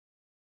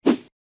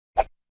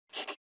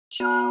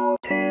CHOW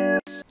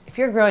tips. If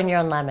you're growing your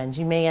own lemons,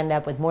 you may end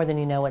up with more than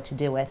you know what to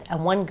do with,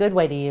 and one good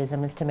way to use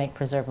them is to make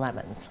preserved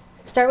lemons.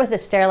 Start with a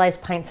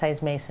sterilized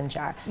pint-sized mason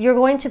jar. You're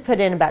going to put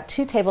in about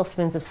 2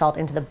 tablespoons of salt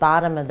into the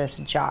bottom of this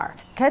jar.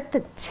 Cut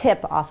the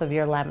tip off of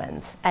your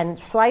lemons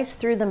and slice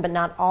through them, but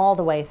not all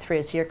the way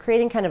through, so you're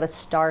creating kind of a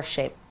star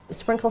shape.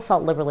 Sprinkle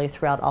salt liberally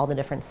throughout all the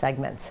different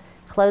segments.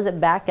 Close it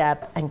back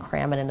up and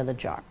cram it into the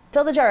jar.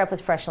 Fill the jar up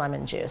with fresh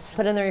lemon juice.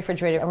 Put it in the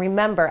refrigerator, and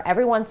remember,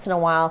 every once in a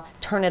while,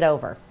 turn it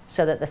over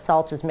so that the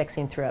salt is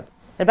mixing through it.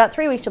 In about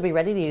 3 weeks, you'll be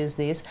ready to use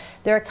these.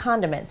 They're a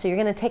condiment, so you're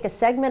going to take a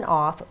segment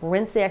off,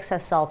 rinse the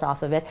excess salt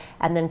off of it,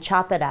 and then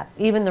chop it up.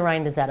 Even the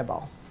rind is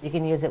edible. You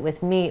can use it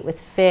with meat,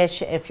 with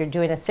fish. If you're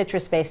doing a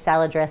citrus-based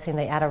salad dressing,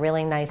 they add a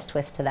really nice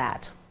twist to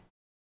that.